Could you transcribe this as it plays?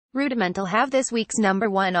Rudimental have this week's number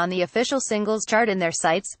 1 on the official singles chart in their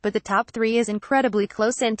sights, but the top 3 is incredibly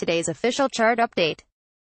close in today's official chart update.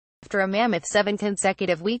 After a mammoth 7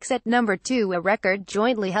 consecutive weeks at number 2, a record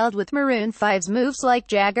jointly held with Maroon 5's Moves Like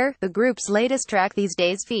Jagger, the group's latest track these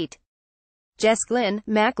days feat. Jess Glynne,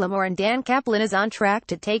 Macklemore and Dan Kaplan is on track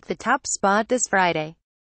to take the top spot this Friday.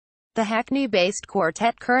 The Hackney-based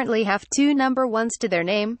quartet currently have 2 number 1s to their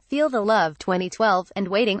name, Feel the Love 2012 and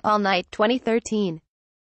Waiting All Night 2013.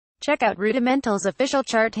 Check out Rudimental's official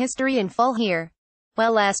chart history in full here.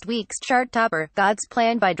 While last week's chart topper, God's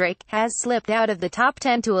Plan by Drake, has slipped out of the top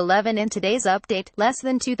 10 to 11 in today's update, less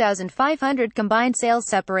than 2,500 combined sales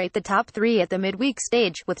separate the top 3 at the midweek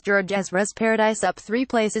stage, with George Ezra's Paradise up 3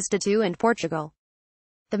 places to 2 in Portugal.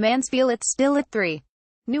 The Man's Feel It still at 3.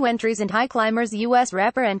 New entries and high climbers. US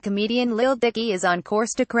rapper and comedian Lil Dicky is on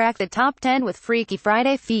course to crack the top 10 with Freaky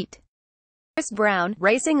Friday feat. Chris Brown,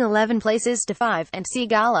 racing 11 places to 5, and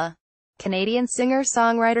Sigala. Canadian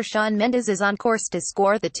singer-songwriter Shawn Mendes is on course to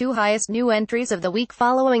score the 2 highest new entries of the week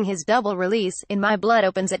following his double release. In My Blood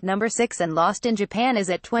opens at number 6 and Lost in Japan is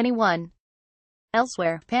at 21.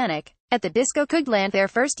 Elsewhere, Panic! At the Disco could land their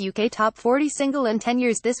first UK top 40 single in 10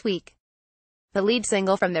 years this week. The lead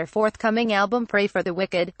single from their forthcoming album Pray for the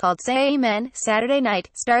Wicked, called Say Amen, Saturday Night,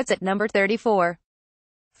 starts at number 34.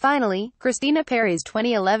 Finally, Christina Perri's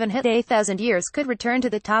 2011 hit 8,000 Years could return to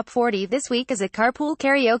the top 40 this week as a carpool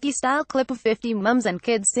karaoke-style clip of 50 mums and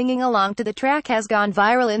kids singing along to the track has gone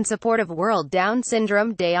viral in support of World Down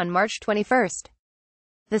Syndrome Day on March 21st.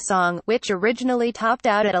 The song, which originally topped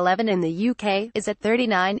out at 11 in the UK, is at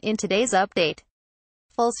 39 in today's update.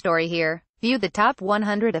 Full story here. View the top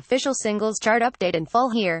 100 official singles chart update in full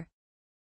here.